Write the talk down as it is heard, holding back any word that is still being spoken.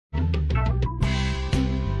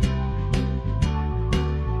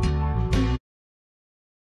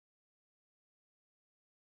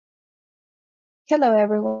Hello,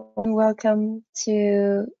 everyone. Welcome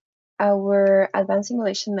to our Advanced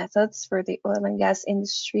Simulation Methods for the Oil and Gas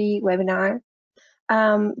Industry webinar.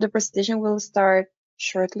 The presentation will start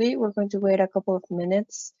shortly. We're going to wait a couple of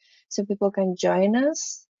minutes so people can join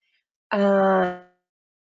us. Yeah,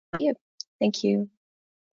 thank you.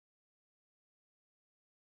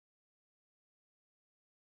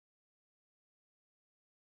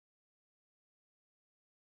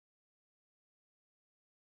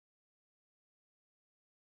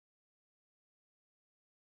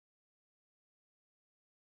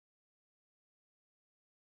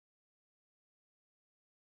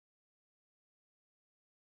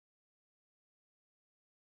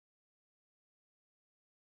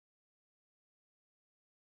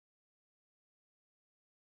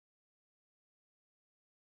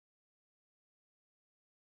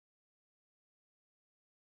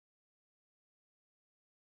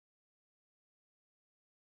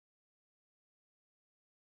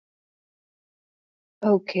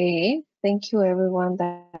 Okay, thank you everyone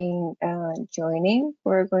that is joining.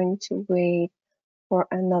 We're going to wait for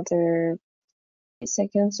another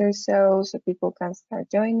seconds or so people can start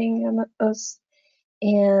joining us.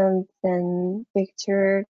 And then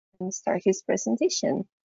Victor can start his presentation.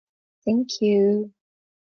 Thank you.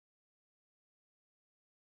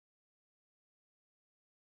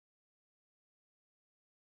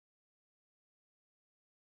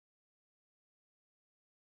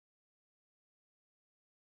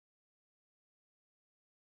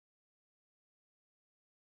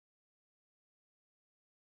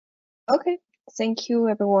 Okay, thank you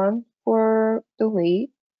everyone for the wait.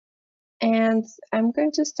 And I'm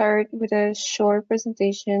going to start with a short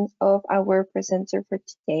presentation of our presenter for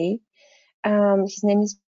today. His name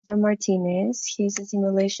is Martinez. He's a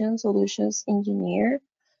simulation solutions engineer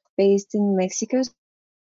based in Mexico.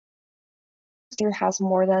 He has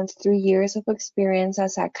more than 3 years of experience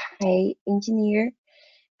as a KI engineer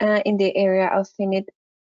in the area of finite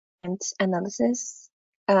analysis,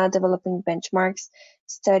 developing benchmarks,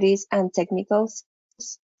 studies, and technical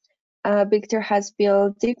skills. Victor has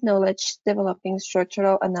built deep knowledge developing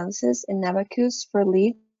structural analysis in Abacus for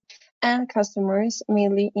lead and customers,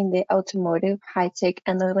 mainly in the automotive, high-tech,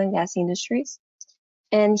 and oil and gas industries.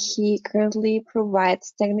 And he currently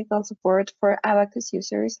provides technical support for Abacus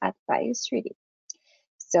users at Bias 3D.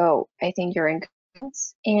 So I think you're in good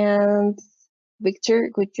hands. And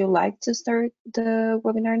Victor, would you like to start the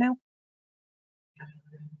webinar now?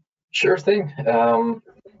 Sure thing.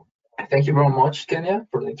 Thank you very much, Kenya,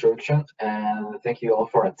 for the introduction, and thank you all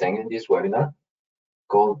for attending this webinar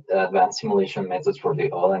called Advanced Simulation Methods for the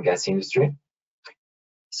Oil and Gas Industry.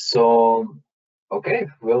 So, okay,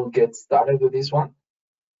 we'll get started with this one.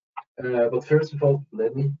 But first of all,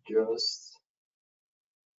 let me just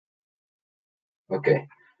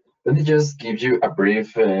give you a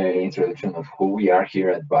brief introduction of who we are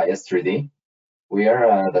here at Bias 3D. We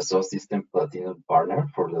are the Dassault System Platinum partner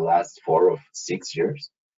for the last 4 or 6 years.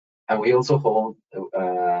 And we also hold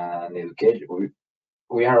an education.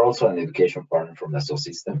 We are also an education partner from the Dassault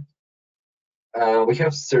System. We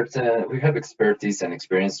have expertise and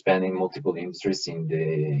experience spanning multiple industries in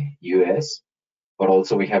the US, but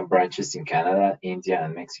also we have branches in Canada, India,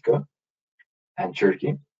 and Mexico, and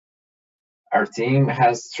Turkey. Our team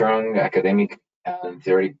has strong academic and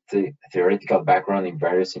theoretical background in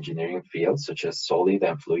various engineering fields, such as solid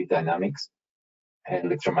and fluid dynamics,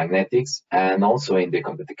 electromagnetics, and also in the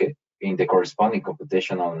corresponding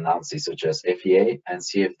computational analysis, such as FEA and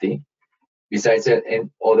CFD, besides in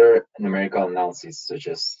other numerical analysis, such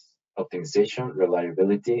as optimization,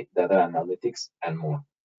 reliability, data analytics, and more.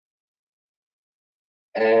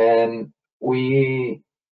 And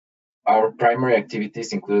our primary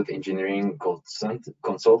activities include engineering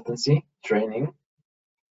consultancy, training,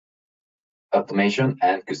 automation,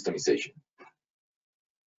 and customization.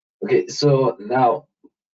 Okay, so now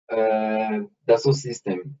Dassault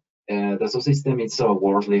System. Dassault System is a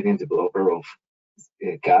world-leading developer of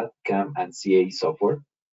CAD, CAM, and CAE software,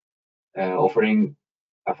 offering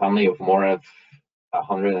a family of more than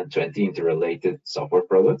 120 interrelated software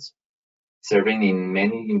products, serving in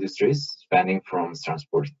many industries, spanning from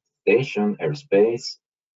transportation, aerospace,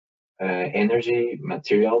 energy,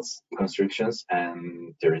 materials, constructions,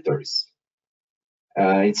 and territories.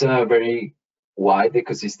 It's a very wide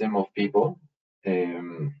ecosystem of people.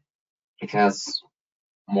 It has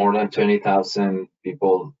more than 20,000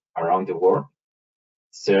 people around the world,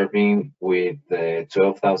 serving with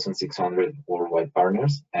 12,600 worldwide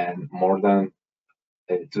partners and more than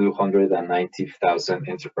 290,000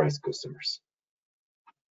 enterprise customers.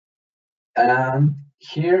 And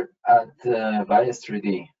here at Bias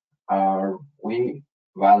 3D, we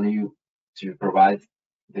value to provide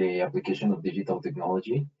the application of digital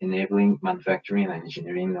technology, enabling manufacturing and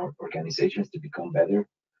engineering organizations to become better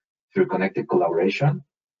through connected collaboration,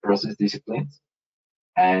 process disciplines,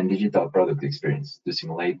 and digital product experience to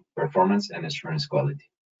simulate performance and assurance quality.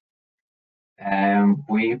 And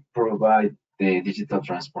we provide the digital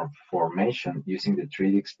transformation using the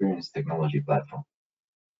 3D Experience technology platform.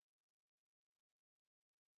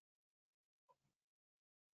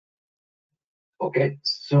 Okay,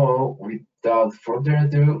 so without further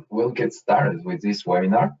ado, we'll get started with this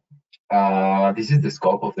webinar. This is the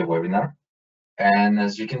scope of the webinar. And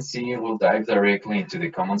as you can see, we'll dive directly into the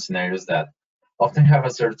common scenarios that often have a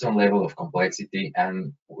certain level of complexity,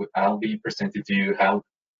 and I'll be presenting to you how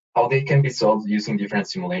they can be solved using different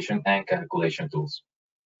simulation and calculation tools.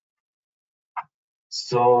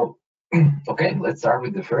 So, okay, let's start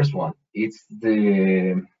with the first one. It's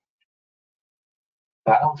the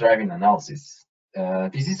pile driving analysis.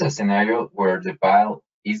 This is a scenario where the pile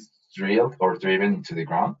is drilled or driven into the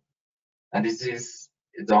ground, and this is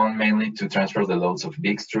done mainly to transfer the loads of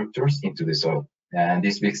big structures into the soil. And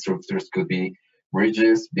these big structures could be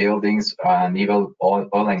bridges, buildings, and even oil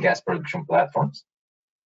and gas production platforms.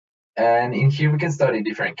 And in here we can study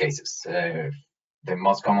different cases. The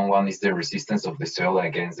most common one is the resistance of the soil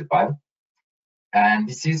against the pile. And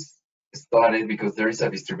this is studied because there is a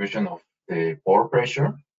distribution of the pore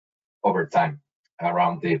pressure over time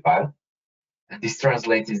around the pile. And this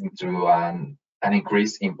translates into an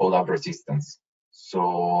increase in pull-out resistance.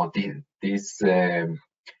 So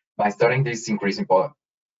by studying this increase in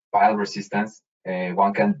pile resistance,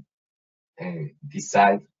 one can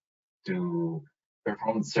decide to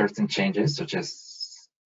perform certain changes, such as,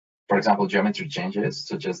 for example, geometry changes,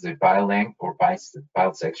 such as the pile length or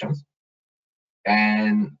pile sections.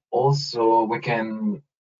 And also we can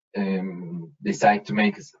decide to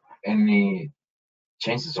make any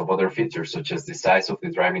changes of other features, such as the size of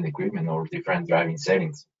the driving equipment or different driving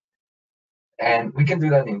settings. And we can do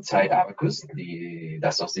that inside Abaqus, the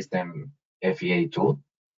Dassault System FEA tool,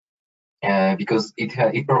 because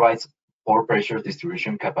it provides pore pressure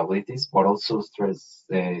distribution capabilities, but also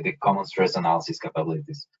the common stress analysis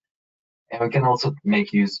capabilities. And we can also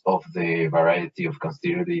make use of the variety of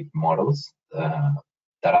constitutive models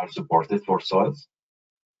that are supported for soils,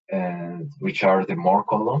 which are the Moore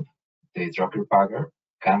column, the Drucker-Parker,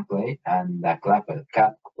 CAMCLAY, and the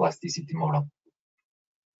CAP plasticity model.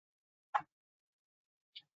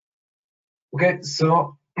 Okay,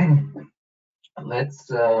 so let's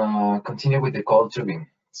continue with the coiled tubing.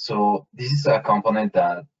 So this is a component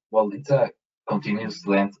that, well, it's a continuous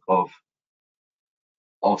length of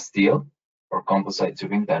steel or composite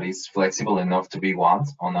tubing that is flexible enough to be wound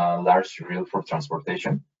on a large reel for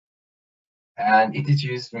transportation. And it is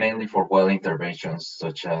used mainly for well interventions,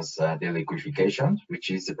 such as deliquification, which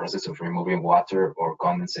is the process of removing water or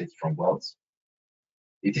condensate from wells.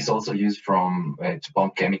 It is also used to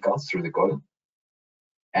pump chemicals through the coil.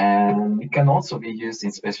 And it can also be used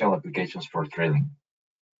in special applications for drilling.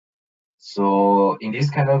 So in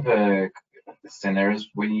this kind of scenarios,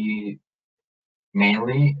 we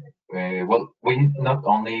mainly, we not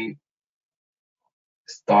only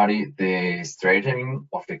study the straightening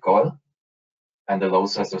of the coil and the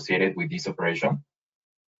loads associated with this operation,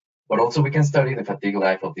 but also we can study the fatigue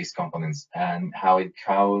life of these components and how it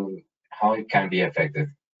can be affected.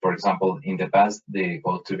 For example, in the past, the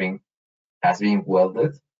coiled tubing has been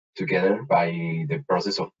welded together by the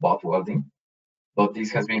process of butt welding, but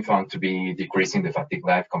this has been found to be decreasing the fatigue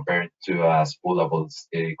life compared to a spoolable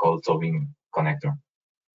coiled tubing connector.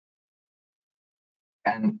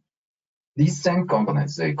 And these same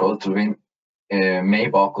components, the coiled tubing, may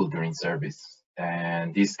buckle during service,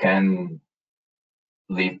 and this can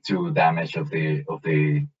lead to damage of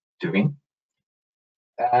the tubing.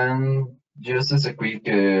 And just as a quick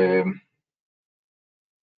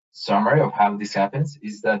summary of how this happens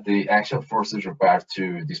is that the actual forces required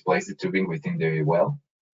to displace the tubing within the well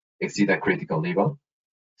exceed a critical level.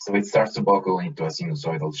 So it starts to buckle into a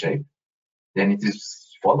sinusoidal shape. Then it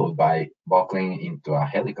is followed by buckling into a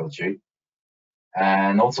helical shape.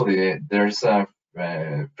 And also there's a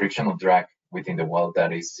frictional drag within the well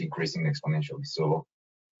that is increasing exponentially. So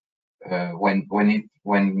when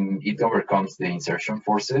it overcomes the insertion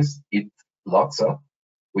forces, it locks up,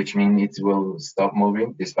 which means it will stop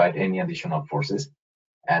moving despite any additional forces.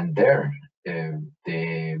 And there,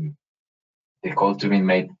 the coiled tubing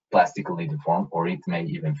may plastically deform, or it may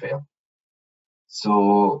even fail.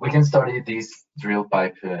 So we can study this drill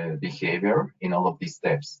pipe behavior in all of these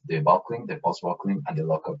steps: the buckling, the post-buckling, and the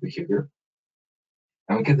lockup behavior.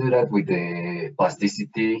 And we can do that with the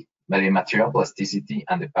plasticity the material plasticity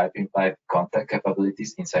and the pipe-in-pipe contact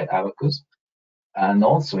capabilities inside Abaqus, and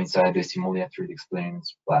also inside the Simulia 3D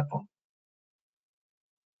Experience platform.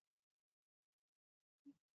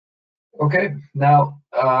 Okay, now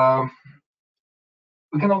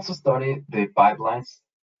we can also study the pipelines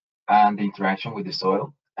and the interaction with the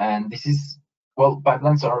soil. And this is, well,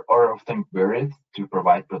 pipelines are often buried to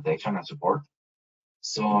provide protection and support.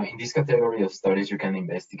 So in this category of studies, you can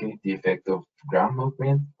investigate the effect of ground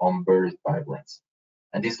movement on buried pipelines.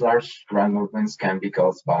 And these large ground movements can be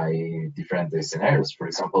caused by different scenarios. For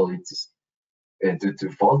example, it's due to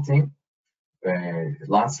faulting,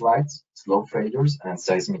 landslides, slope failures, and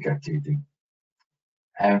seismic activity.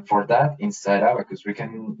 And for that, inside Abaqus, we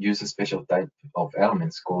can use a special type of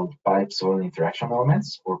elements called pipe soil interaction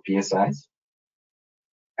elements, or PSIs.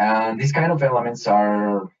 And these kind of elements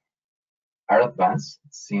are advanced,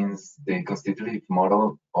 since the constitutive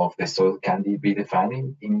model of the soil can be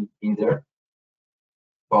defined in there,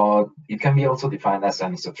 but it can be also defined as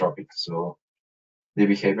anisotropic. So the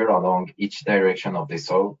behavior along each direction of the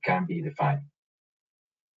soil can be defined.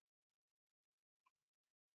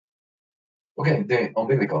 Okay, the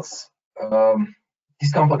umbilicals.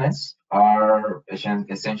 These components are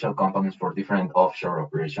essential components for different offshore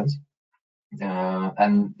operations.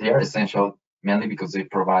 And they are essential mainly because they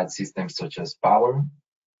provide systems such as power,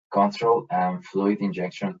 control, and fluid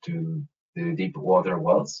injection to the deep water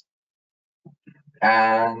wells.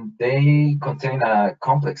 And they contain a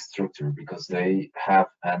complex structure because they have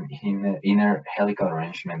an inner helical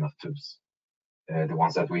arrangement of tubes, the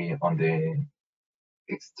ones that we on the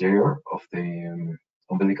exterior of the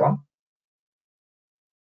umbilical.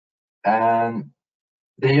 And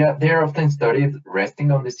they are often studied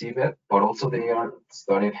resting on the seabed, but also they are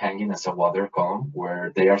studied hanging as a water column,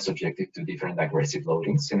 where they are subjected to different aggressive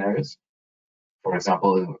loading scenarios. For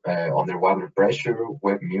example, underwater pressure,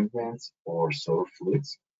 web movements, or soil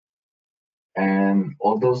fluids. And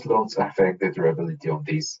all those loads affect the durability of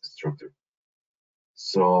this structure.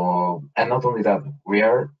 So, and not only that, we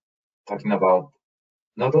are talking about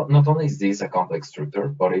not only is this a complex structure,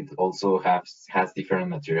 but it also has different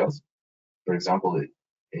materials. For example,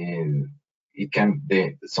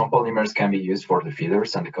 some polymers can be used for the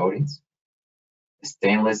feeders and the coatings.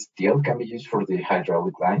 Stainless steel can be used for the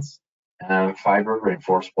hydraulic lines, and fiber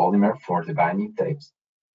reinforced polymer for the binding tapes.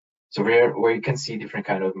 So we can see different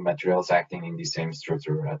kind of materials acting in the same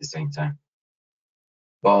structure at the same time.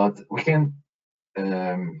 But we can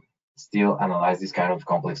still analyze these kind of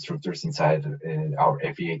complex structures inside our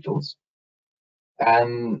FEA tools.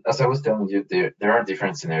 And as I was telling you, there are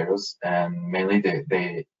different scenarios, and mainly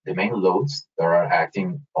the main loads that are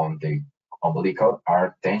acting on the umbilical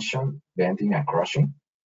are tension, bending, and crushing.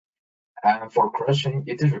 And for crushing,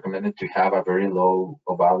 it is recommended to have a very low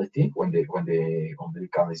ovality when the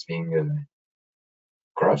umbilical is being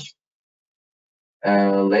crushed.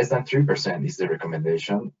 Less than 3% is the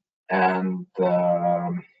recommendation, and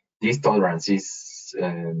this tolerance is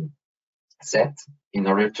set in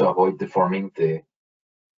order to avoid deforming the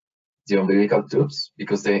umbilical tubes,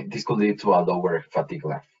 because this could lead to a lower fatigue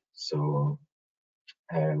life. So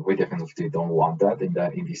we definitely don't want that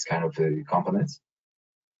in these kind of components.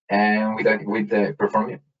 And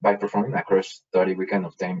by performing a crush study, we can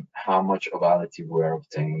obtain how much ovality we are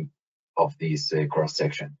obtaining of this cross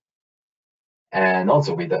section. And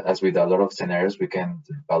also, as with a lot of scenarios, we can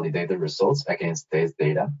validate the results against test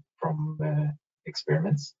data from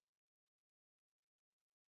experiments.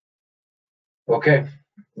 Okay,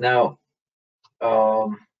 now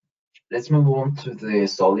let's move on to the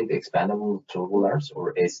solid expandable tubulars,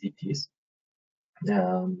 or SETs.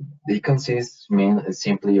 They consist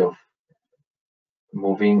simply of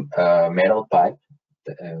moving a metal pipe,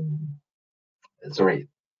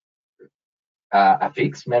 a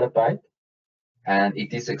fixed metal pipe, and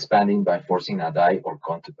it is expanding by forcing a die or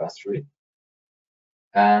cone to pass through it.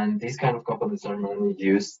 And these kind of components are mainly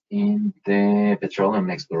used in the petroleum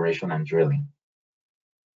exploration and drilling.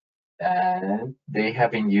 And they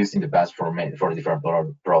have been used in the past for different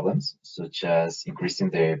problems, such as increasing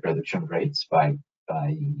the production rates by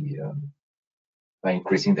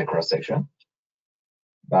increasing the cross section,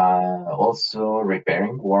 by also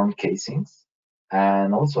repairing worn casings,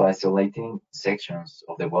 and also isolating sections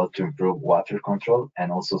of the well to improve water control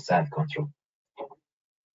and also sand control.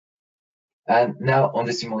 And now on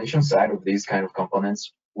the simulation side of these kind of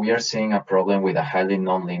components, we are seeing a problem with a highly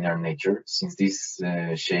nonlinear nature, since this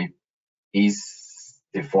shape is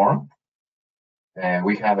deformed.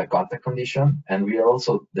 We have a contact condition, and we are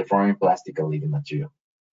also deforming plastically the material.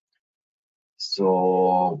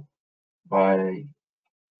 So by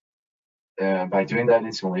by doing that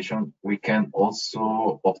in simulation, we can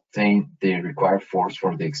also obtain the required force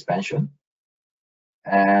for the expansion.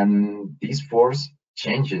 And this force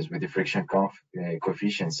changes with the friction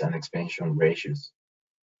coefficients and expansion ratios.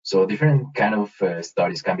 So different kind of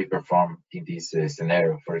studies can be performed in this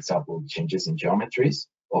scenario. For example, changes in geometries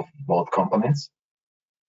of both components,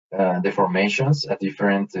 deformations at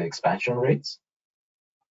different expansion rates,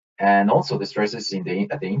 and also the stresses in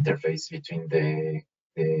at the interface between the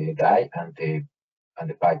die and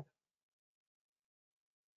the pipe.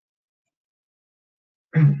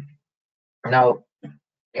 Now,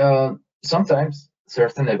 sometimes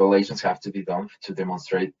certain evaluations have to be done to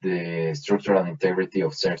demonstrate the structural integrity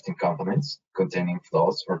of certain components containing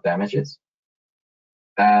flaws or damages.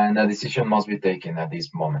 And a decision must be taken at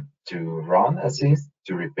this moment to run assist,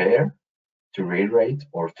 to repair, to re-rate,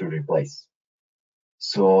 or to replace.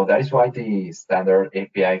 So that is why the standard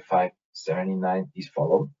API 579 is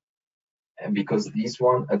followed. And because this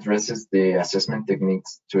one addresses the assessment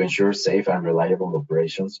techniques to ensure safe and reliable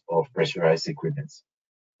operations of pressurized equipment.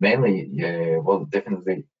 Mainly, well,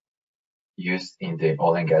 definitely used in the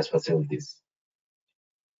oil and gas facilities.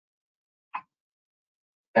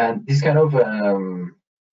 And this kind of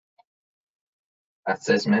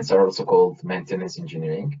assessments are also called maintenance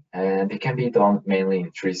engineering, and they can be done mainly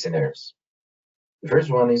in three scenarios. The first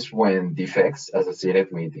one is when defects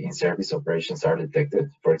associated with in-service operations are detected.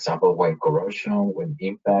 For example, when corrosion, when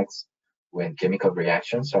impacts, when chemical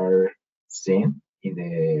reactions are seen in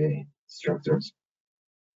the structures.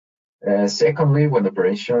 Secondly, when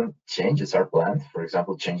operation changes are planned, for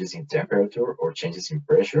example, changes in temperature or changes in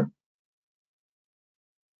pressure.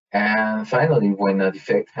 And finally, when a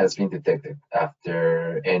defect has been detected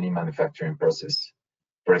after any manufacturing process.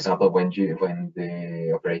 For example, when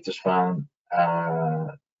the operators found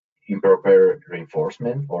improper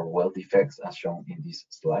reinforcement or weld defects, as shown in this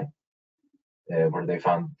slide, where they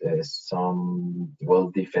found some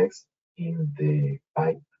weld defects in the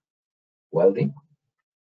pipe welding.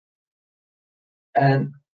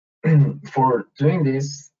 And for doing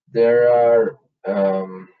this, there are,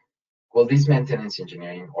 well, this maintenance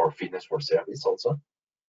engineering or fitness for service also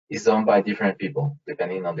is done by different people,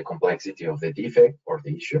 depending on the complexity of the defect or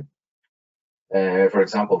the issue. For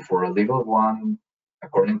example, for a level 1,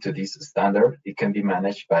 according to this standard, it can be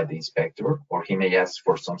managed by the inspector, or he may ask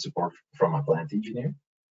for some support from a plant engineer.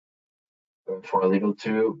 For a level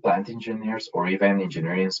 2, plant engineers or even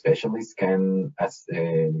engineering specialists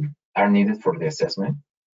are needed for the assessment.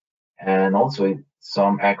 And also,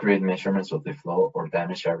 some accurate measurements of the flow or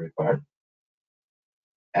damage are required.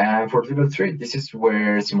 And for level 3, this is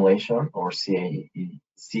where simulation or CAE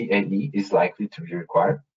is likely to be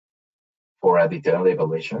required for a detailed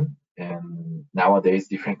evaluation. And nowadays,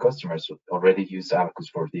 different customers already use Abacus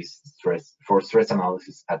for this stress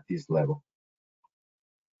analysis at this level.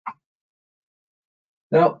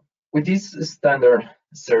 Now, with this standard,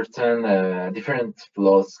 certain different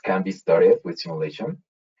flaws can be studied with simulation.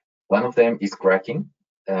 One of them is cracking.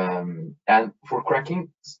 And for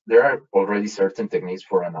cracking, there are already certain techniques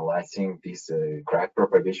for analyzing these crack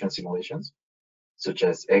propagation simulations, such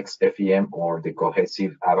as XFEM or the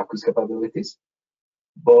cohesive Abacus capabilities.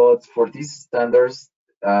 But for these standards,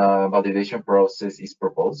 validation process is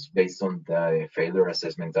proposed based on the failure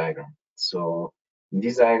assessment diagram. So in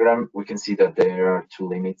this diagram, we can see that there are two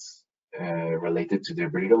limits related to the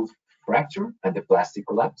brittle fracture and the plastic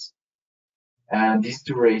collapse. And these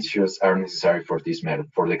two ratios are necessary for this method,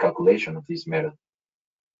 for the calculation of this method.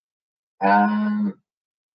 And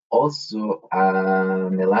also,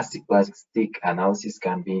 an elastic plastic analysis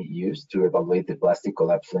can be used to evaluate the plastic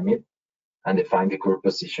collapse limit and define the curve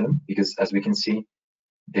position, because as we can see,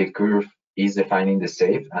 the curve is defining the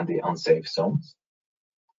safe and the unsafe zones.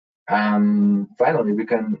 And finally, we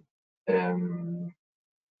can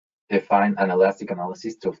define an elastic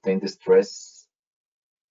analysis to obtain the stress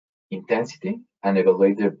intensity and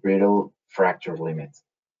evaluate the brittle fracture limit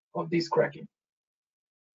of this cracking.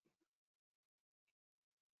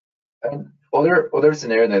 And other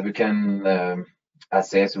scenario that we can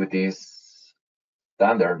assess with this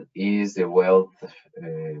standard is the weld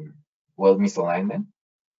misalignment,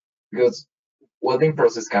 because welding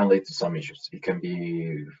process can lead to some issues. It can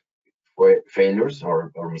be failures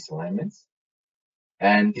or misalignments,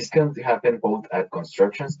 and this can happen both at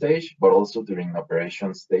construction stage but also during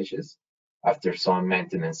operation stages after some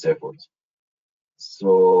maintenance efforts.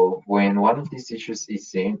 So when one of these issues is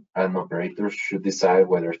seen, an operator should decide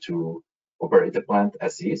whether to operate the plant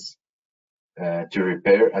as is, to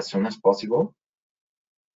repair as soon as possible,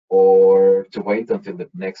 or to wait until the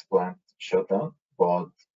next plant shutdown. But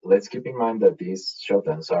let's keep in mind that these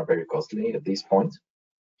shutdowns are very costly at this point.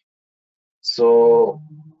 So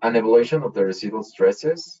an evaluation of the residual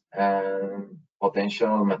stresses and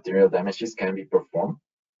potential material damages can be performed.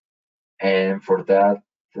 And for that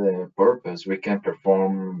purpose, we can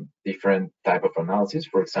perform different type of analysis,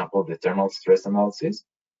 for example, the thermal stress analysis.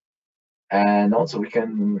 And also we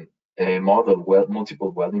can model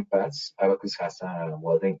multiple welding paths. Abaqus has a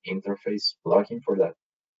welding interface plugin for that,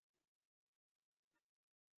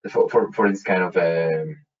 for this kind of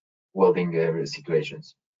welding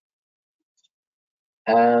situations.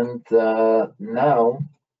 And now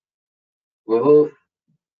we will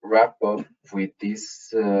wrap up with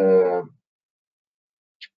this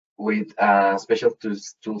with a special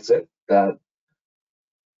tool set that.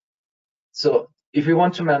 So if we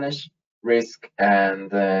want to manage risk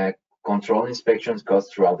and control inspections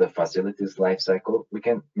costs throughout the facility's life cycle, we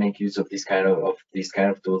can make use of these kind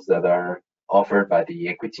of tools that are offered by the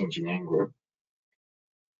Equity Engineering Group.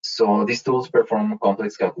 So these tools perform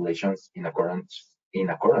complex calculations in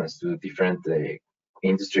accordance to different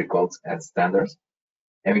industry codes and standards,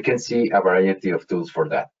 and we can see a variety of tools for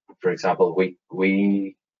that. For example,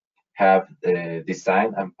 we have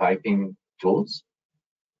design and piping tools.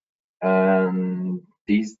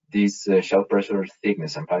 These shell pressure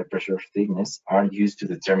thickness and pipe pressure thickness are used to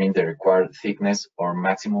determine the required thickness or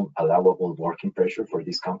maximum allowable working pressure for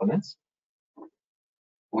these components.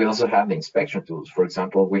 We also have the inspection tools. For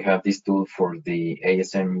example, we have this tool for the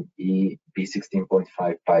ASME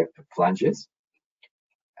B16.5 pipe flanges.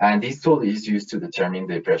 And this tool is used to determine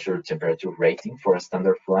the pressure temperature rating for a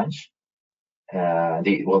standard flange.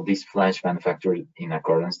 This flange manufactured in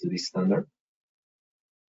accordance to this standard.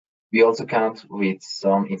 We also count with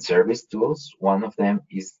some in-service tools. One of them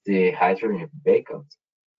is the hydrogen bakeout.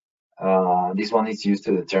 This one is used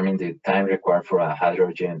to determine the time required for a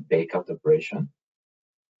hydrogen bakeout operation.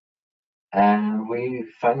 And we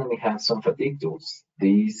finally have some fatigue tools.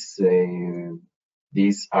 These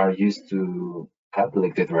are used to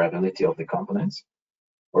calculate the durability of the components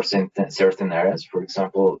or certain areas. For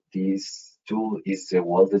example, this tool is the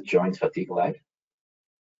welded joint fatigue life.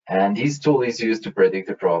 And this tool is used to predict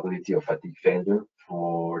the probability of fatigue failure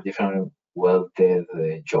for different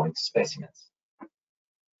welded joint specimens.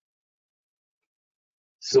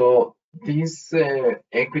 So this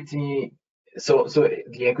equity, so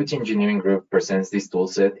the Equity Engineering Group presents this tool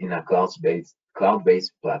set in a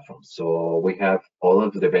cloud-based platform. So we have all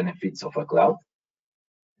of the benefits of a cloud,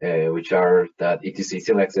 which are that it is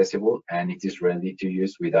easily accessible and it is ready to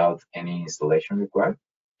use without any installation required.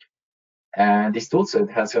 And this toolset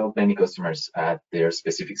has helped many customers at their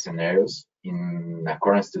specific scenarios in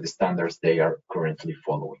accordance to the standards they are currently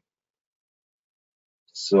following.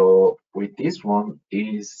 So with this one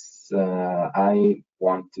I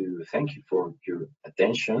want to thank you for your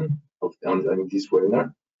attention on this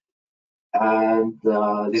webinar. And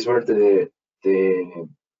these were the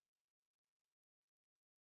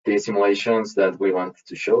simulations that we wanted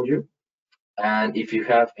to show you. And if you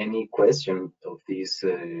have any question of these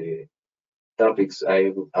topics,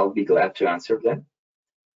 I'll be glad to answer them.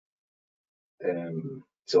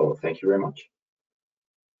 So thank you very much.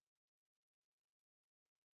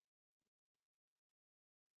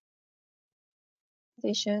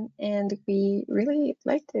 And we really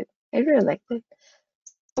liked it. I really liked it.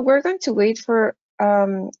 So we're going to wait for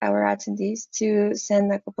our attendees to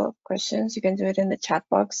send a couple of questions. You can do it in the chat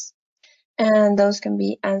box, and those can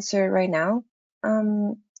be answered right now.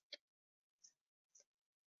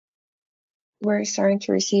 We're starting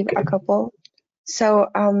to receive a couple. So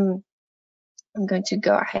I'm going to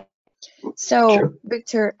go ahead. So sure.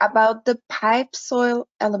 Victor, about the pipe soil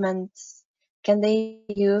elements, can they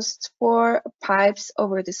be used for pipes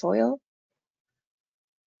over the soil?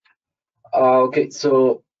 Okay,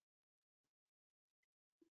 so,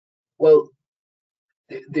 well,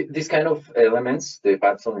 these kind of elements, the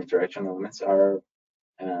pipe soil interaction elements, are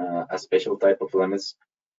a special type of elements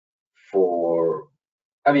for,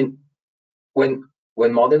 I mean, when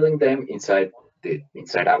modeling them inside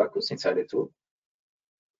Abaqus, inside the tool,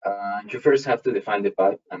 you first have to define the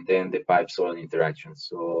pipe and then the pipe soil interaction.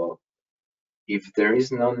 So if there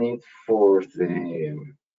is no need for the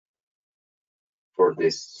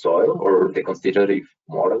soil or the constitutive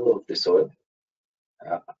model of the soil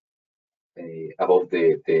above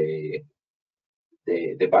the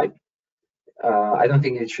pipe, I don't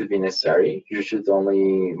think it should be necessary. You should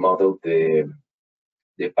only model the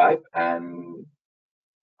pipe and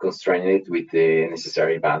constrain it with the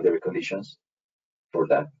necessary boundary conditions for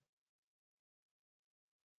that.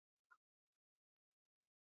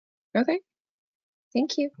 Okay,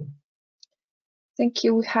 thank you. Thank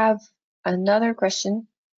you. We have another question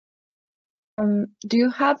Do you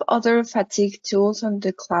have other fatigue tools on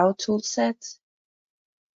the cloud toolset?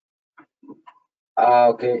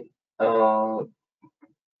 Okay.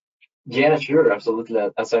 Yeah, sure, absolutely.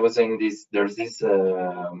 As I was saying, there's this.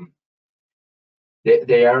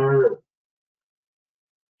 They are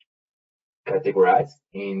categorized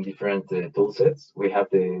in different tool sets. We have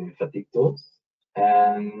the fatigue tools,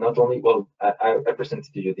 and not only, well, I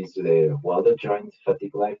presented to you this the Welder Joint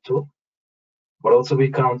Fatigue Live tool, but also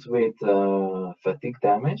we count with fatigue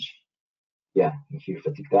damage. Yeah, here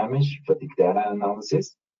fatigue damage, fatigue data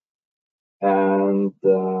analysis, and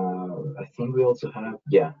I think we also have,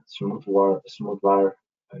 yeah, smooth bar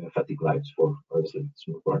fatigue lives for obviously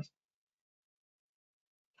smooth bars.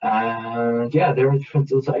 And yeah, there are different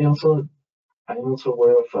tools. I'm also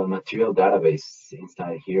aware of a material database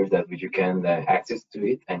inside here that you can access to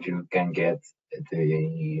it, and you can get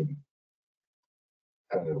the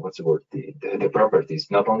what's the word, the properties,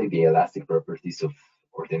 not only the elastic properties of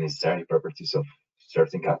or the necessary properties of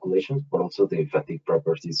certain calculations, but also the fatigue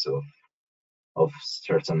properties of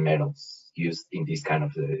certain metals used in these kind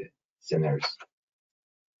of scenarios.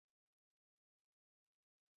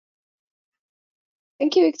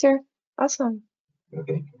 Thank you, Victor. Awesome.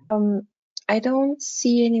 Okay. I don't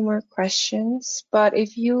see any more questions, but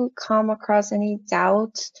if you come across any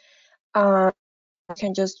doubts, you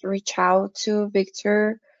can just reach out to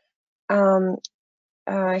Victor.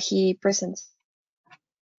 He presents,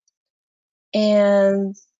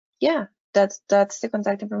 and yeah, that's the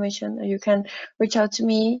contact information. You can reach out to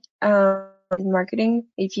me in marketing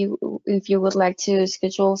if you would like to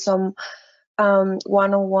schedule some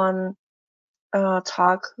one-on-one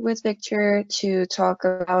talk with Victor to talk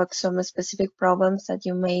about some specific problems that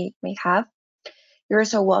you may have. You're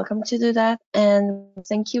so welcome to do that. And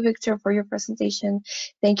thank you, Victor, for your presentation.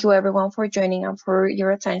 Thank you, everyone, for joining and for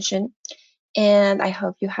your attention. And I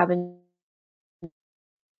hope you have a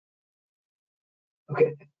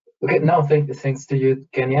Okay. Okay. No, thanks to you,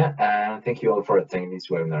 Kenya, and thank you all for attending this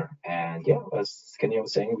webinar. And yeah, as Kenya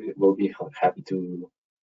was saying, we will be happy to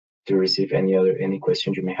receive any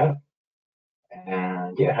questions you may have.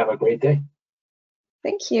 And yeah, have a great day.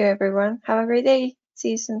 Thank you, everyone. Have a great day.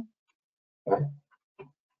 See you soon. Bye.